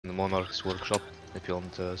Monarch's workshop if you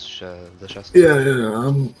want the chest.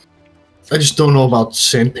 Yeah. I just don't know about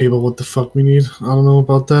sandpaper. What the fuck we need? I don't know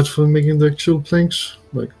about that for making the actual planks.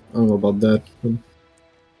 Like, I don't know about that. But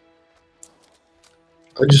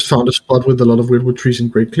I just found a spot with a lot of redwood trees in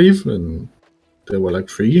Great Cleave, and there were like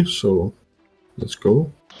 3, so let's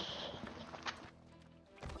go.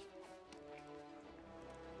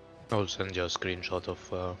 I'll send you a screenshot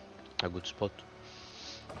of a good spot.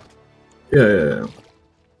 Yeah.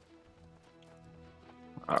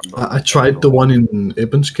 I tried the one in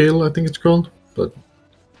Ebonscale, I think it's called, but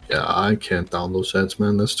yeah, I can't down those ads,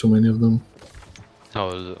 man. There's too many of them.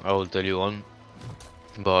 I will tell you one,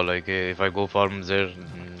 but like if I go farm there,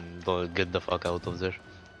 don't get the fuck out of there.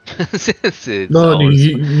 No,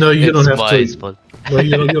 you don't have to. Spot. No,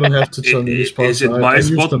 you don't have to tell me the spots. Is it my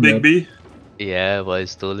spot, Big B? Yeah, but I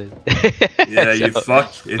stole it. Yeah, you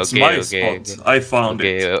fuck. It's my spot. I found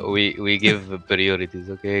it. Okay, we give priorities.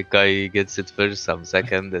 Okay, Kai gets it first, I'm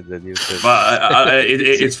second, and then you first. But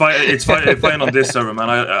it's fine. It's fine on this server, man.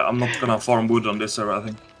 I'm not gonna farm wood on this server. I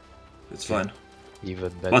think it's fine.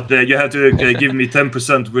 Even better. But you have to give me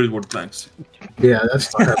 10% redwood planks. Yeah,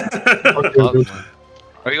 that's not happening.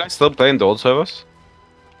 Are you guys still playing the old servers?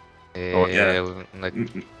 Yeah. Like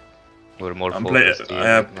we're more I'm focused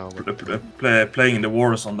right now. Playing in the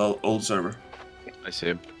wars on the old server. I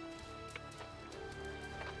see.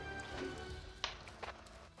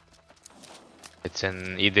 It's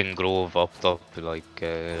in Eden Grove up top, like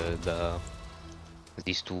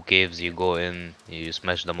these 2 caves you go in, you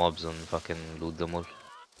smash the mobs and fucking loot them all.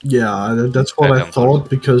 Yeah, that's what I thought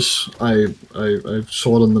because I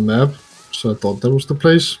saw it on the map, so I thought that was the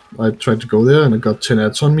place. I tried to go there and I got 10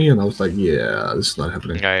 ads on me, and I was like, yeah, this is not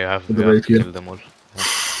happening. Yeah, you have to kill them all. Yeah.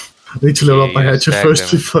 I need to level up my hatchet first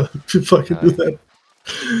before I can do that.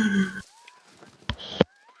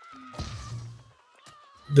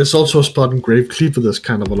 There's also a spot in Grave Cleave where there's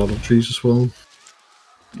kind of a lot of trees as well.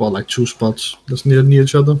 Well, like 2 spots that's near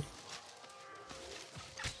each other.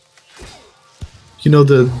 You know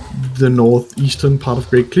the northeastern part of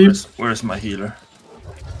Great Cleave? Where's my healer?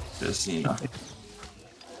 Destino.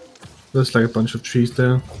 There's like a bunch of trees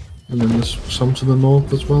there. And then there's some to the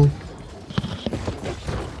north as well.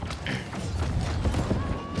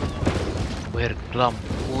 Where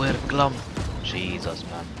glum? Jesus,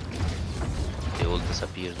 man. They all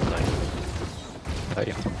disappeared,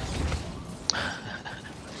 like.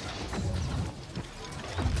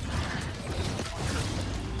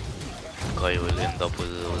 Guy will end up with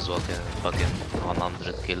fucking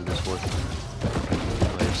 100 kill this war.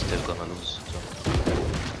 We're still gonna lose. So.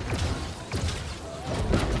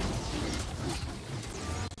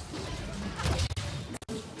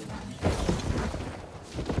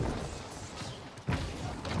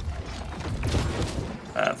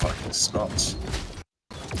 Fucking Scots.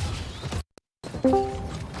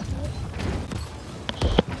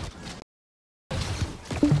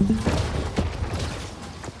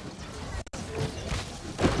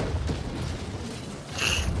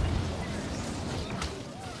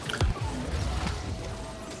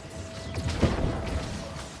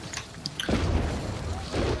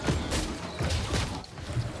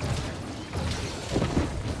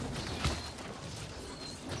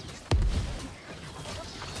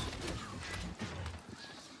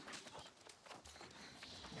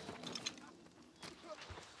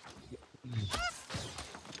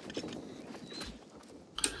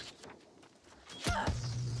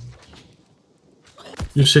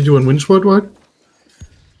 You said you were in Windsward, right?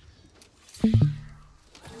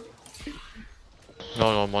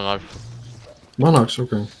 No, Monarch. Monarchs,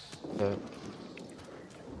 okay.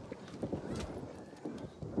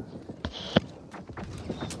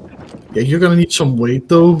 Yeah, you're gonna need some weight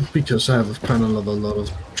though, because I have kind of a lot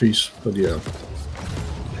of trees, but yeah.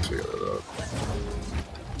 Figure it out.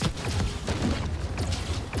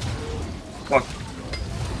 Fuck.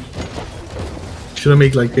 Should I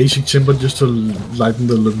make like basic timber just to lighten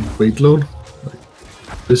the weight load? Like,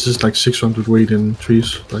 this is like 600 weight in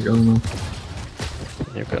trees, like I don't know.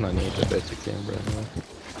 You're gonna need the basic timber anyway.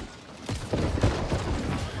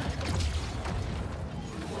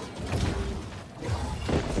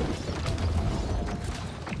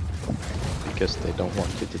 Because they don't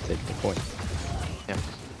want you to take the point. Yeah.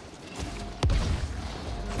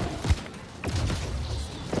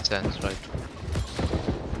 Sounds right.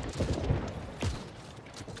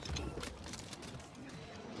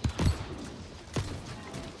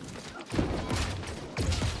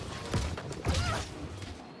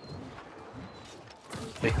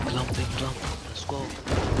 Big clump, let's go.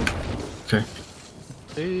 Okay.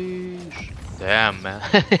 Eesh. Damn, man.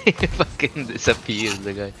 He fucking disappeared,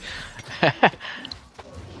 the guy.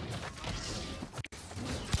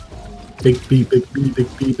 Big B, big B, big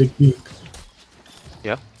B, big B.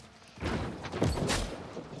 Yeah.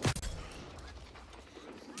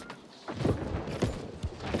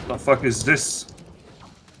 The fuck is this?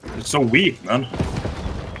 It's so weak, man.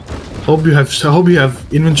 Hope you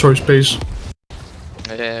have inventory space.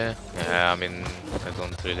 Yeah, I mean, I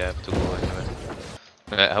don't really have to go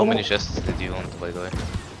anywhere. How many chests did you want, by the way?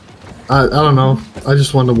 I don't know. I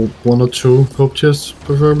just want one or two hope chests,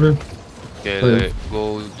 preferably. Okay,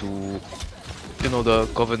 go to, you know, the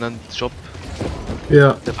Covenant shop,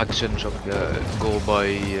 Yeah. the faction shop. Go buy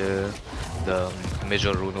the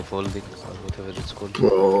major rune of holding, or whatever it's called.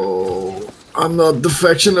 Bro, I'm not the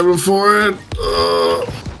faction level for it.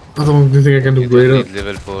 I don't think I can do You greater. don't need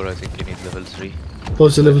level 4, I think you need level 3. Oh,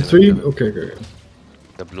 it's a level 3? Okay.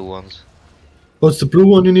 The blue ones. Oh, it's the blue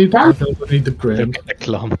one you need? I don't need the grand. Look at the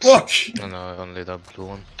clumps. Fuck! No, only the blue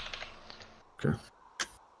one. Okay.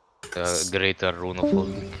 The greater rune of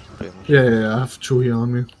holding. pretty much. Yeah, I have 2 here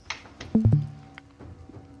on me.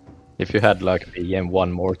 If you had like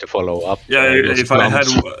one more to follow up. Yeah, those if I had,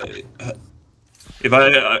 clumps.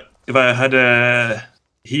 if I had a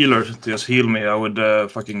healer to just heal me, I would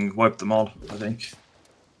fucking wipe them all. I think.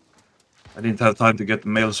 I didn't have time to get the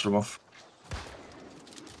maelstrom off.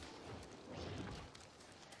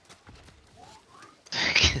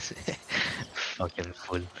 Fucking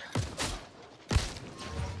full.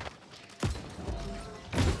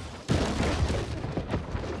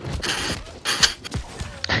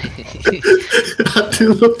 I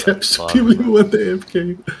do love that people who went to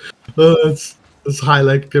AFK. Oh, that's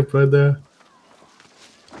highlight clip right there.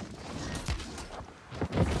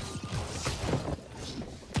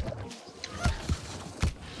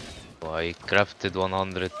 I crafted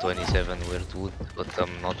 127 weird wood, but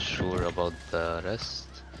I'm not sure about the rest.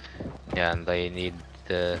 Yeah, and I need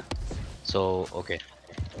so okay.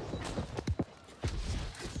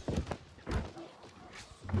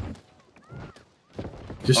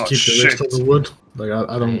 Just Oh, keep the rest shit. of the wood. Like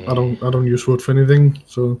I don't use wood for anything.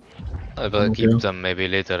 So But Okay. keep them maybe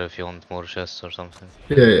later if you want more chests or something.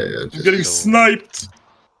 yeah. I'm Just, getting So- sniped.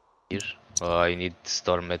 Here, I need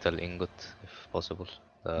star metal ingot if possible.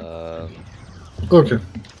 okay.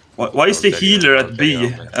 Why is the Okay, healer yeah, at okay, B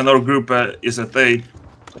yeah. and our group is at A?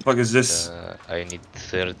 The fuck is this? I need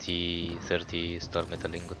 30 star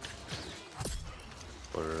metal ingot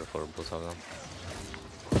for both of them.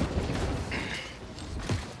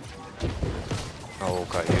 Oh,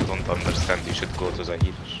 okay, you don't understand. You should go to the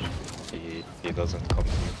healer. He doesn't come.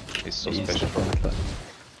 He's so He's special. frontline.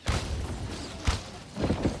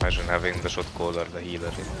 Imagine having the shot caller, the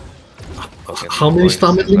healer. Fucking How many points star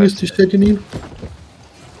and metal ingots that. you said you need?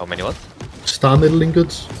 How many what? Star metal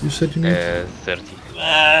ingots you said you need? 30.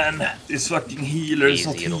 Man, this fucking healer is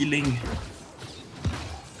not Zero. healing.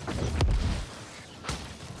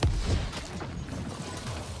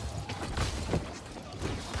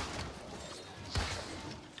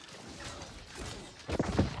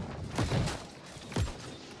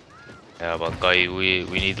 Yeah, but guy, we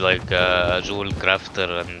need like a jewel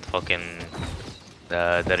crafter and fucking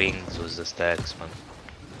the rings with the stacks, man.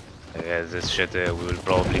 Yeah, this shit we will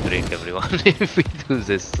probably break everyone if we do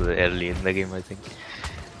this early in the game, I think.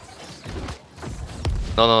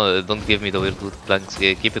 No, don't give me the weird wood planks.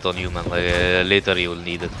 Keep it on you, man. Like, later you will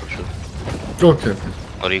need it for sure. Okay.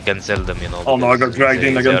 Or you can sell them, you know. Oh no, I because got dragged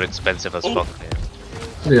in they again. are expensive as fuck.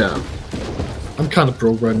 Yeah. I'm kind of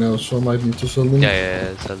broke right now, so I might need to sell them.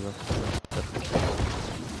 Yeah, sell them.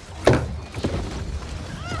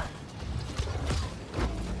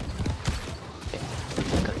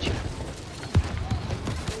 Gotcha.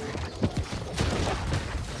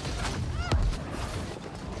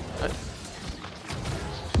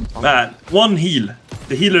 Man, one heal.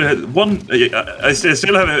 The healer had one. I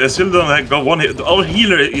still don't have got one. Our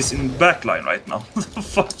healer is in backline right now. What the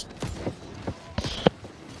fuck?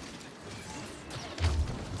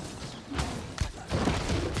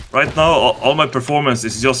 Right now, all my performance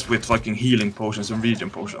is just with fucking healing potions and regen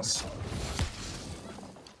potions.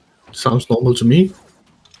 Sounds normal to me.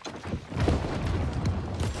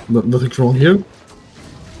 Nothing's wrong here.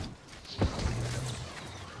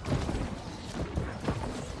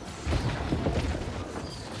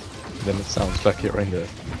 Then it sounds like you're in the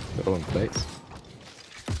wrong place.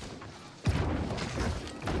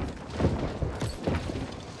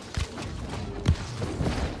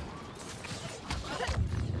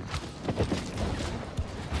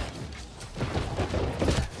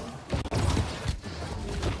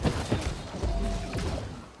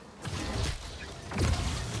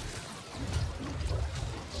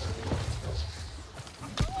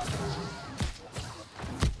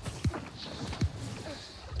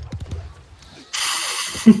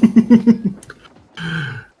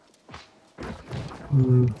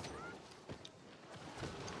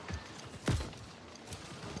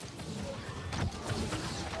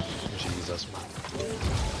 Jesus, man.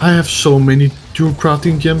 I have so many dual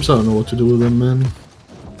crafting gems, I don't know what to do with them, man.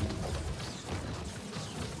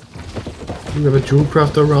 You have a jewel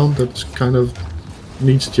crafter around that kind of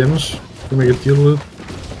needs gems to make a deal with.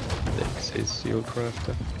 This is your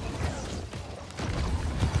crafter.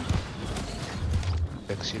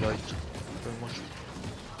 Excellent. Very much.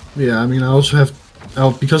 Yeah, I mean, I also have...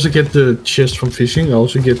 because I get the chest from fishing, I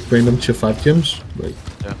also get random tier 5 gems. Like,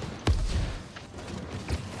 Yeah.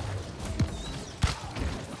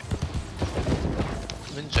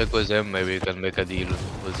 I mean, check with them, maybe you can make a deal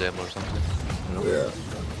with them or something. You know? yeah.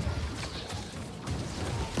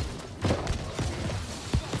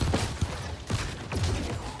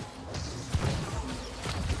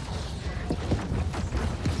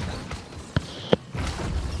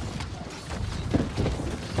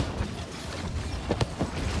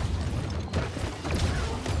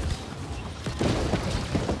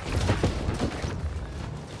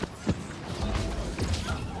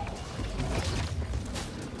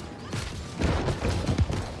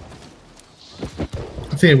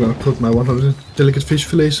 I think I'm gonna put my 100 delicate fish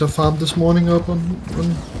fillets I farmed this morning up on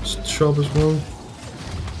shop as well.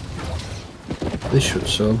 They should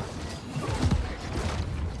sell.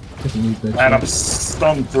 Man, I'm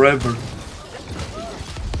stunned forever.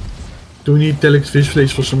 Do we need delicate fish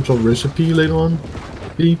fillets for some sort of recipe later on?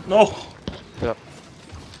 B? No. Yeah.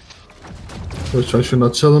 So I should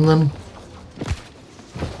not sell them then?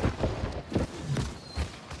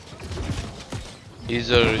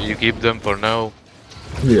 Either you keep them for now,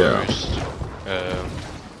 Yeah. first,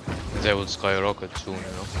 they will skyrocket soon, you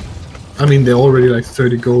know? I mean, they're already like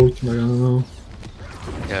 30 gold, like I don't know.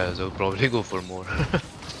 Yeah, they'll probably go for more.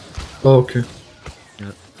 Oh, okay.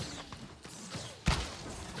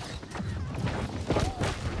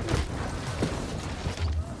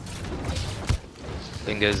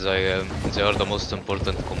 Thing is, they are the most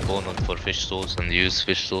important component for fish sauce, and use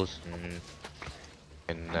fish sauce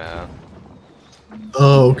in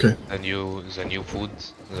Oh, okay. the new food.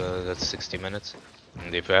 That's 60 minutes.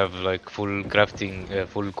 And if you have like full crafting,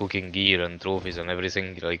 full cooking gear and trophies and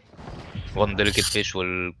everything, like one delicate fish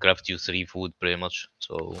will craft you 3 food pretty much.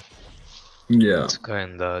 So Yeah. it's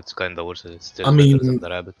kinda worth it. It's still I better mean, than the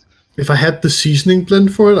rabbit. if I had the seasoning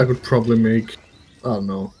blend for it, I could probably make... I don't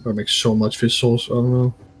know. I make so much fish sauce, I don't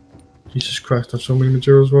know. Jesus Christ, that's so many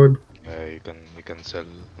materials, right? Yeah, you can sell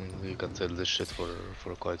this shit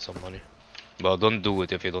for quite some money. But don't do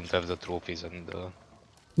it if you don't have the trophies and.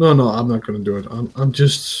 No, I'm not gonna do it. I'm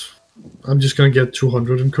just gonna get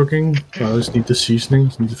 200 in cooking. I just need the seasoning.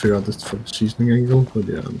 Just need to figure out this for the seasoning angle. But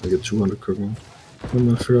yeah, I'm gonna get 200 cooking. I'm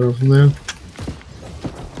gonna figure it out from there.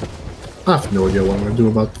 I have no idea what I'm gonna do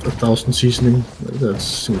about 1,000 seasoning. That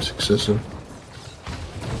seems excessive.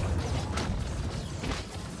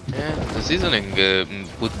 Yeah, the seasoning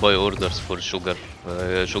put by orders for sugar.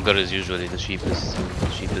 Sugar is usually the cheapest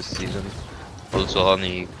seasoning. Also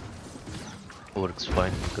honey works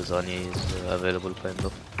fine because honey is available kind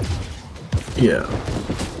of. Yeah.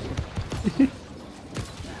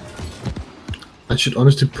 I should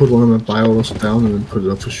honestly put one of my biolos down and then put it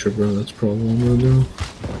up for sugar. That's probably what I'm gonna do.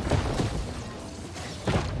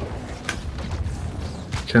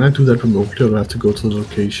 Can I do that remotely or do I have to go to the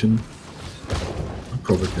location? I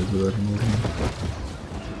probably can do that remotely.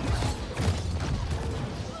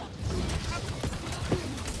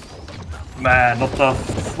 Man, what the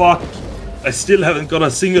fuck? I still haven't got a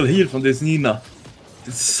single heal from this Nina.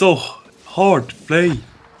 It's so hard to play.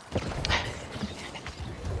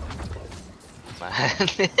 Man.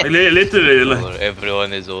 Like, literally, like,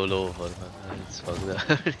 Everyone is all over, man. It's fucked up.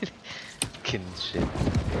 Fucking shit.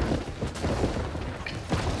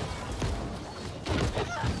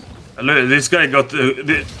 look, this guy got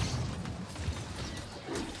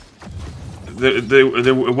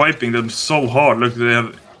they're wiping them so hard. Look, they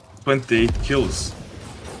have 28 kills.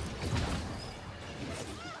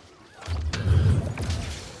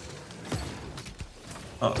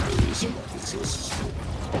 Oh, this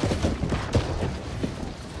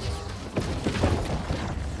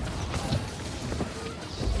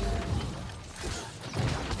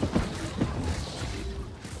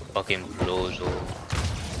Fucking blows all.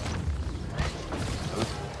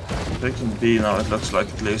 taking B now, it looks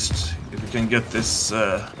like, at least. If we can get this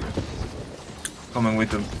coming with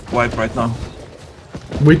the wipe right now.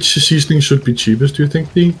 Which seasoning should be cheapest, do you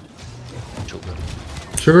think, B? Sugar.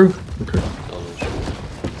 Sugar? Okay. Always sugar.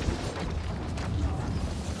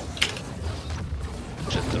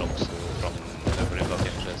 Shit drops from every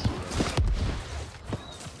fucking chest.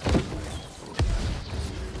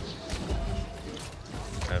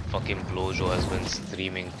 fucking Plojo has been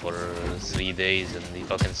streaming for 3 days and he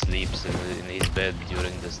fucking sleeps in his bed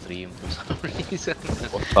during the stream for some reason.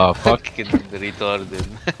 What the fuck? Fucking retarded,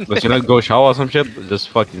 man. Does he not go shower or some shit? Just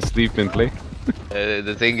fucking sleep and play?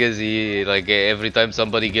 The thing is, he like every time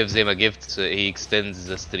somebody gives him a gift, so he extends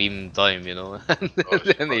the stream time, you know, and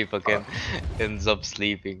then he fucking ends up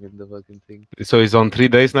sleeping in the fucking thing. So he's on 3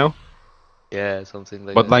 days now? Yeah, something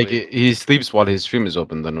like But that. like, Wait. he sleeps while his stream is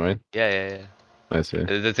open then, right? Yeah. I see.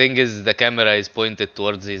 The thing is, the camera is pointed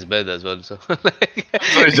towards his bed as well, so like,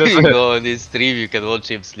 it's just- you go on his stream, you can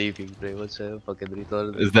watch him sleeping. Pretty much, fucking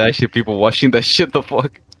retarded. Is there actually people watching that shit? The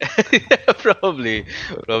fuck? Yeah, probably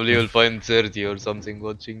you'll find 30 or something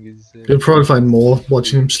watching his. You'll probably find more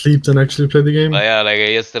watching him sleep than actually play the game. But yeah, like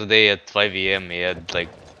yesterday at 5 AM, he had like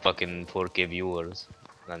fucking 4K viewers,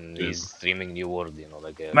 and he's streaming New World, you know,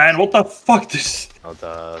 like Man, what the fuck this? not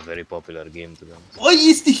a very popular game to them. Why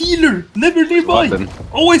is the healer never nearby? Then.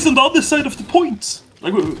 Always on the other side of the point.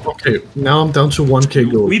 Like Okay, now I'm down to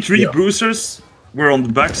 1k gold. we three Yeah. bruisers. We're on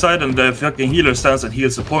the backside, and the fucking healer stands and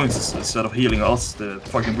heals the points instead of healing us, the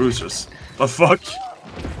fucking bruisers. The fuck?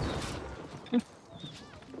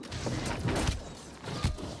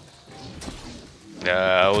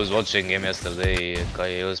 Yeah, I was watching him yesterday.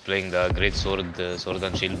 He was playing the Great Sword, Sword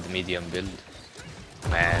and Shield medium build.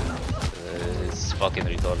 Man, it's fucking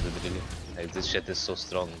retarded, really. Like, this shit is so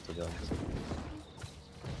strong, to be honest.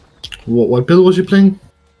 What build was he playing?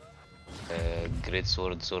 Great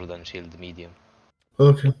Sword, Sword and Shield medium.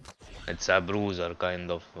 Okay. It's a bruiser,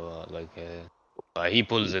 kind of, he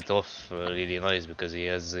pulls it off really nice because he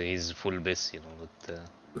has his full base, you know,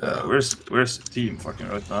 but Where's the team fucking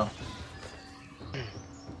right now?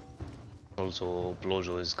 also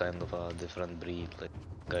Plojo is kind of a different breed. Like,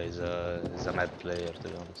 guy is a mad player, to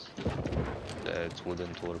be honest. It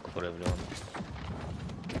wouldn't work for everyone.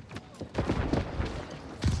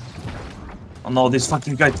 Oh no, this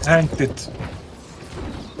fucking guy tanked it.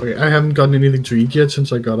 Okay, I haven't gotten anything to eat yet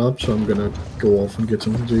since I got up, so I'm gonna go off and get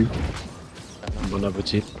something to eat. Bon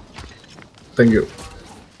appetit. Thank you.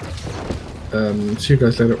 See you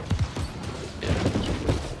guys later.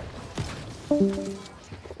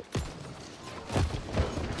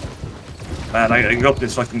 Man, I got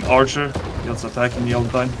this fucking archer. He's attacking me all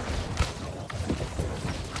the time.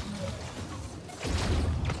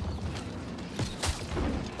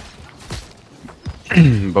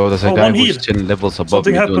 Bro, there's a Oh, guy one who's heal. 10 levels above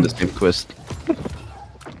Something me doing the happened. same quest.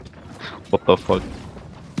 What the fuck?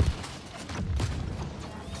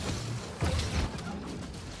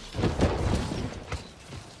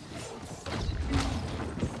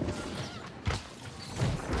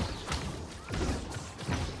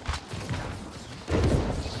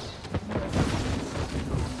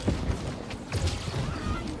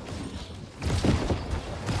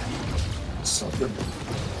 Something.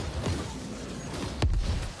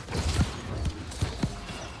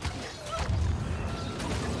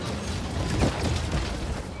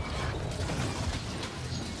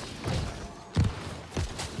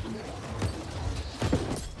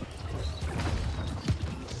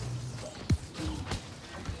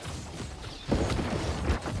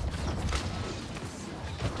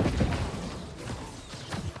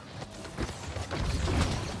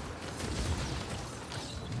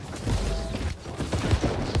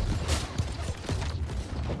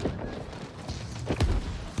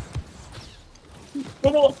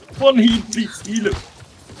 Come on, one heal, please, heal him.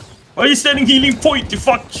 Why are you standing healing point, you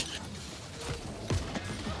fuck?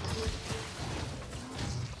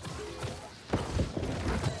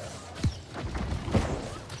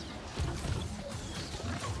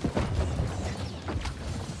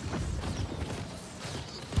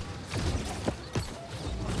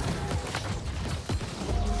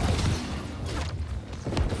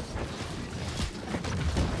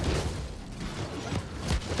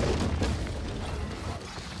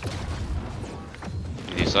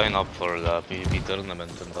 Did you sign up for the PvP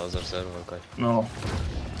tournament in the other server, guy? No.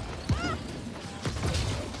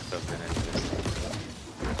 Have been interesting.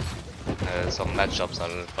 Some matchups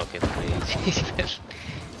are fucking crazy.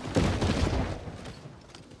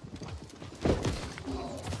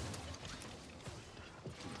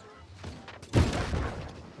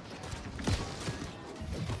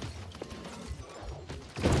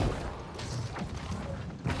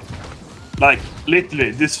 Like,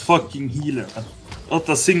 literally, this fucking healer. Not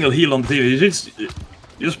a single heal on the team.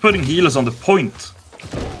 You're just putting healers on the point.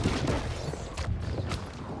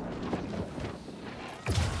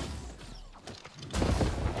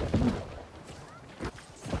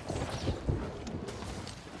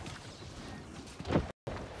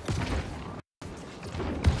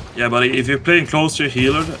 Yeah, but if you're playing close to your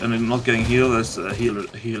healer and you're not getting healed, that's a healer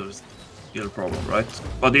problem, right?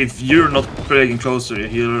 But if you're not playing close to your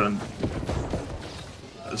healer and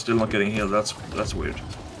still not getting healed, that's weird.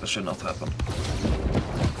 That should not happen.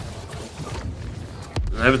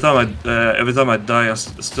 Every time I die, I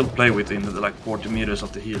still play within like 40 meters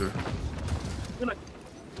of the healer.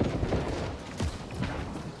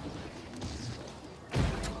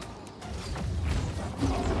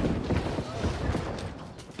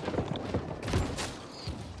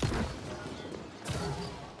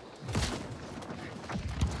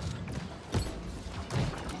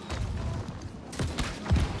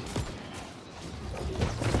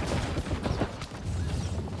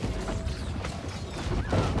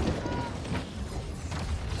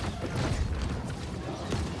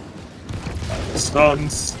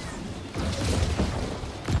 Stuns.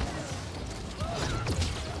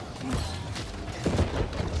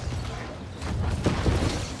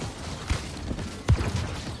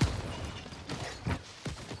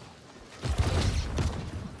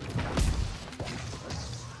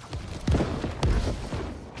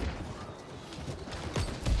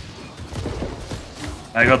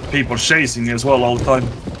 I got people chasing me as well all the time.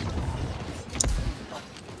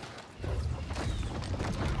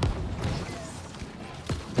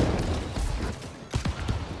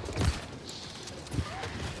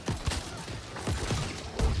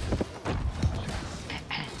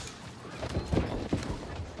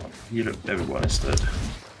 Everyone is dead.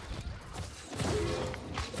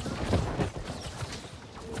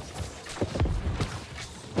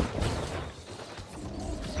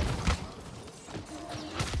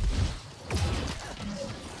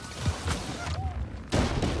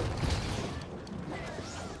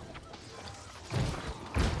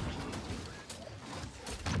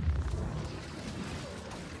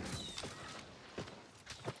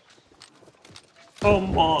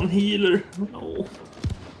 Come on, healer. No.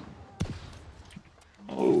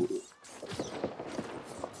 Oh.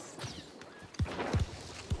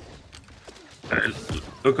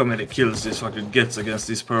 Look how many kills this fucker gets against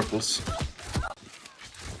these purples.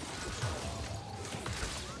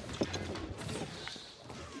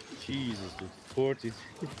 Jesus, dude. 40.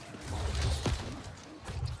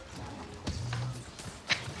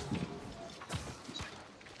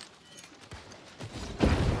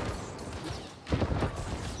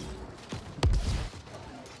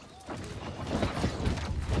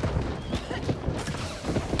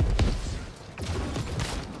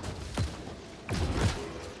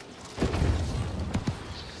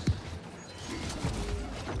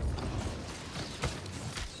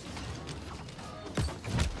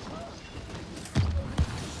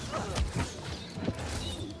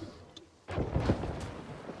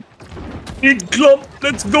 Big clump,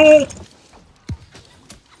 let's go!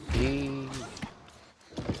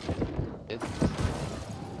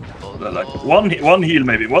 Like one heal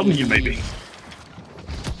maybe, one heal maybe.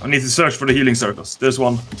 I need to search for the healing circles. There's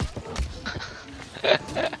one.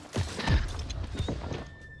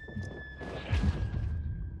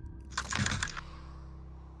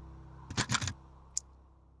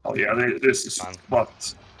 Oh yeah, this is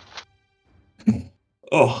what.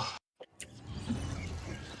 Oh.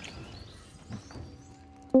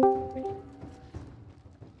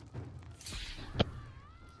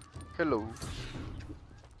 Hello.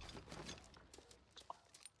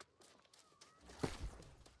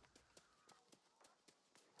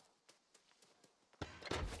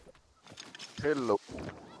 Hello.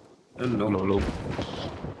 Hello. Hello.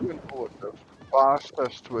 You know what the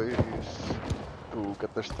fastest way is to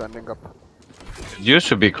get the standing up. It used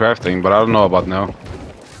to be crafting, but I don't know about now.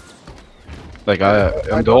 Like I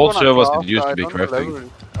on the don't old wanna servers, craft, it used I to be don't crafting.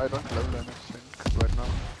 I don't level anything right now.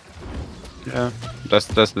 Yeah,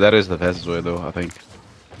 that is the fastest way though, I think.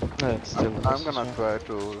 Yeah, it's still I'm gonna try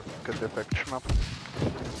to get the affection up.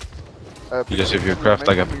 Because if you can craft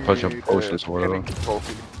like a make bunch me of potions or whatever. healing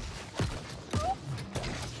trophy.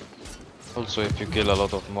 Also, if you kill a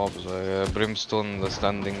lot of mobs, Brimstone, the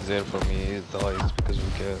standings there for me dies because we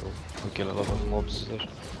kill a lot of mobs there.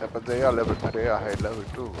 Yeah, but they are high level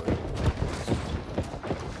too, right?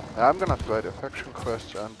 I'm gonna try the affection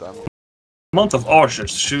quest and I'm Amount of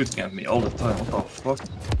archers shooting at me all the time. What the fuck?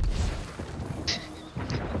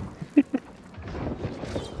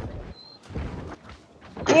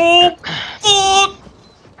 Oh fuck!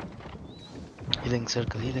 Healing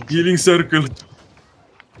circle, healing circle. Healing circle.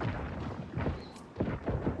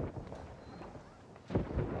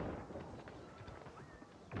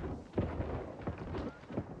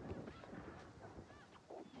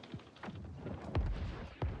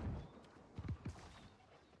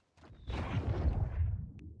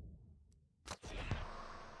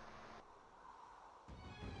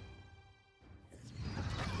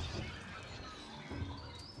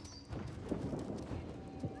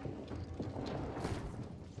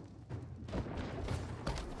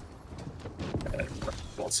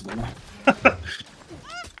 Possible.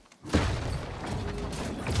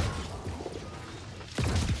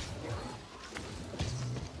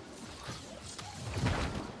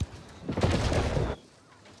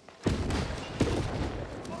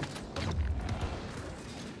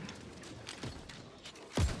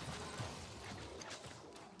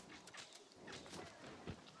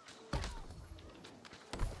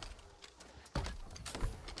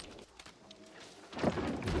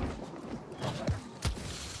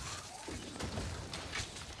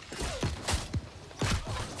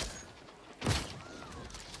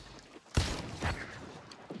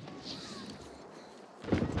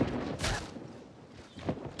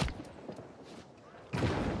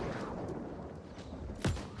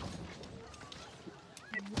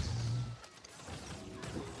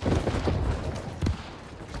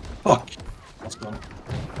 Fuck! What's going on?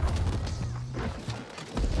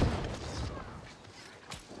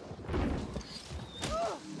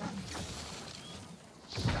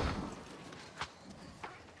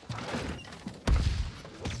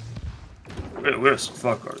 Where's the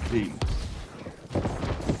fuck our team?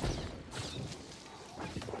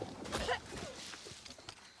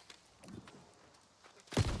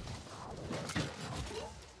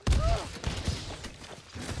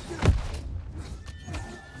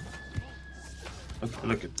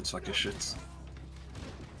 Look at this fucking shit.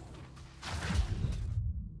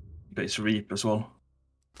 Base reap as well.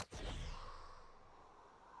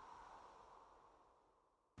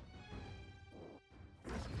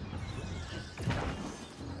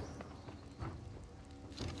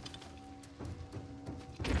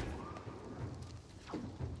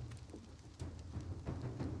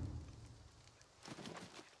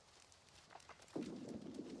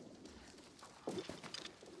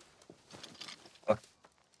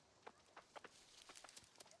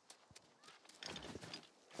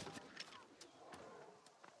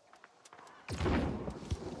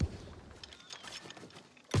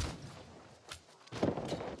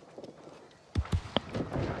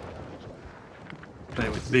 Play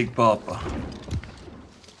with Big Papa.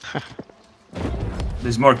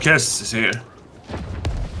 This Marquez is here.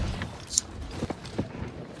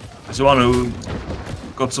 He's the one who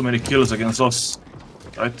got so many kills against us,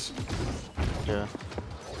 right? Yeah.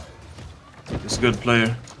 He's a good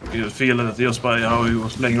player. You feel it just by how he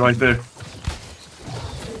was playing right there.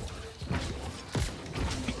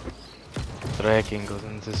 Tracking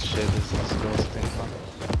on this shit is disgusting, man.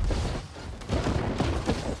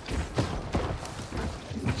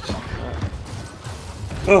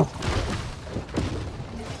 Oh!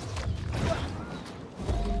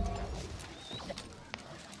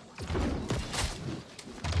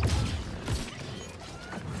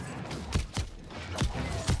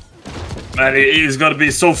 Man, it's gotta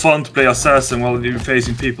be so fun to play assassin while you're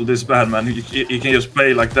facing people this bad, man. You can just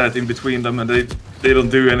play like that in between them and they don't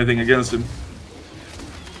do anything against him.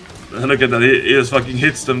 Look at that, he just fucking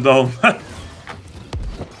hits them down.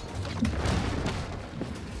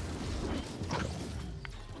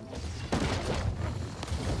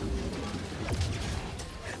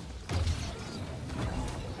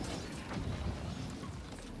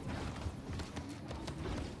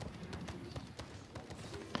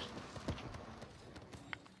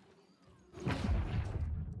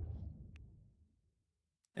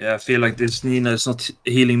 Yeah, I feel like this Nina is not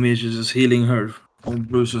healing me, she's just healing her own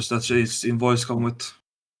bruises that she's in voice com with.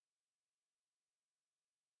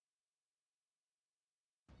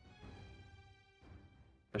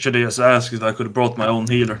 I should have just asked if I could have brought my own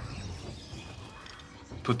healer.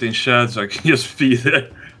 Put in Shad so I can just be there.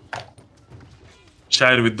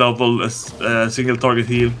 Shad with double single target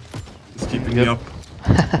heal. It's keeping me up.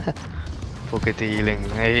 Pocket healing.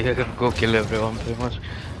 Hey, go kill everyone pretty much.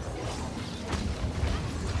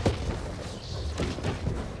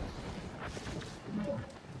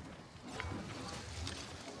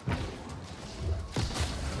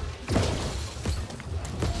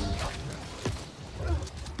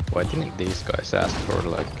 Why didn't these guys ask for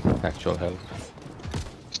like actual help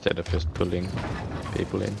instead of just pulling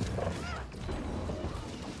people in?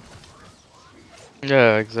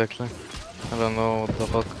 Yeah, exactly. I don't know what the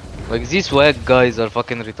fuck. Like these WAG guys are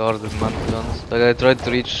fucking retarded, man. To be honest. Like I tried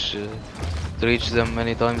to reach them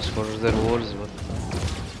many times for their wars, but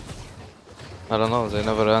I don't know. They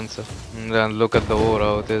never answer. And then look at the war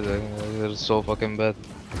how it is. They're so fucking bad.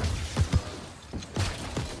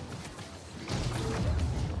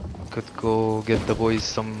 Could go get the boys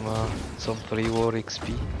some free war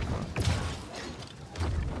XP.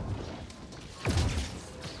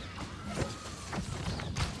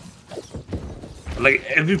 Like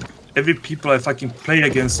every people I fucking play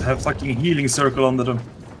against have fucking healing circle under them.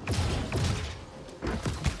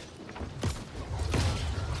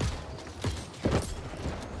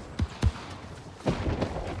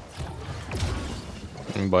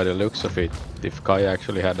 by the looks of it, if Kai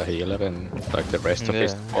actually had a healer and like the rest of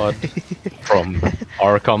his Yeah. squad from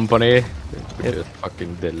our company, we just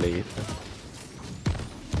fucking delete.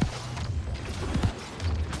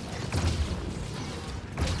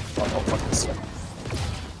 Oh, fuck this.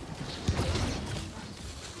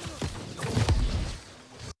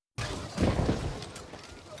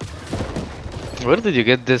 Where did you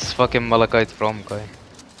get this fucking malachite from, Kai?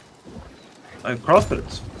 I crafted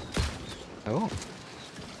it. Oh.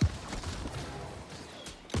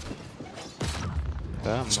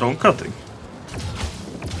 Damn, Stone cutting.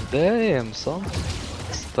 damn, son.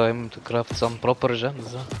 It's time to craft some proper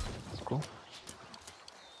gems, huh? It's cool.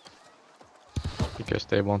 Because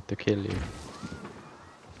they want to kill you.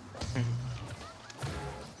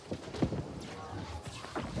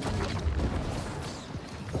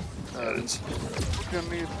 It's What do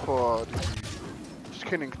you need for the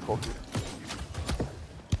skinning trophy?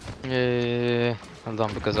 Yeah, hold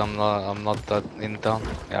on, because I'm not that in town.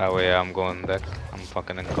 Yeah, wait, I'm going back. I'm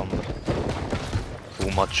fucking encumbered.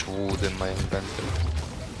 Too much wood in my inventory.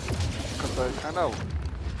 Because I kind of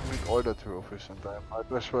need all the trophies and I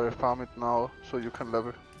might as well farm it now so you can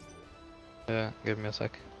level. Yeah, give me a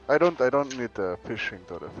sec. I don't need the fishing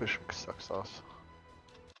though, the fishing sucks ass.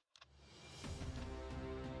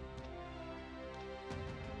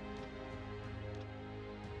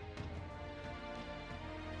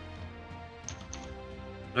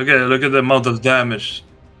 okay. Look at the amount of damage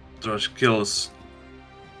those kills.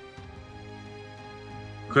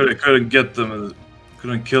 Couldn't get them.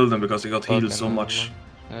 Couldn't kill them because they got healed so Fucking much.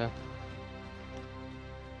 Yeah.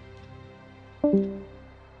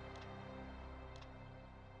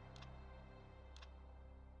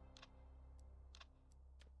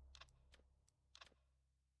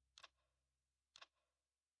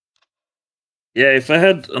 Yeah, if I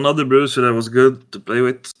had another bruiser that was good to play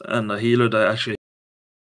with and a healer that actually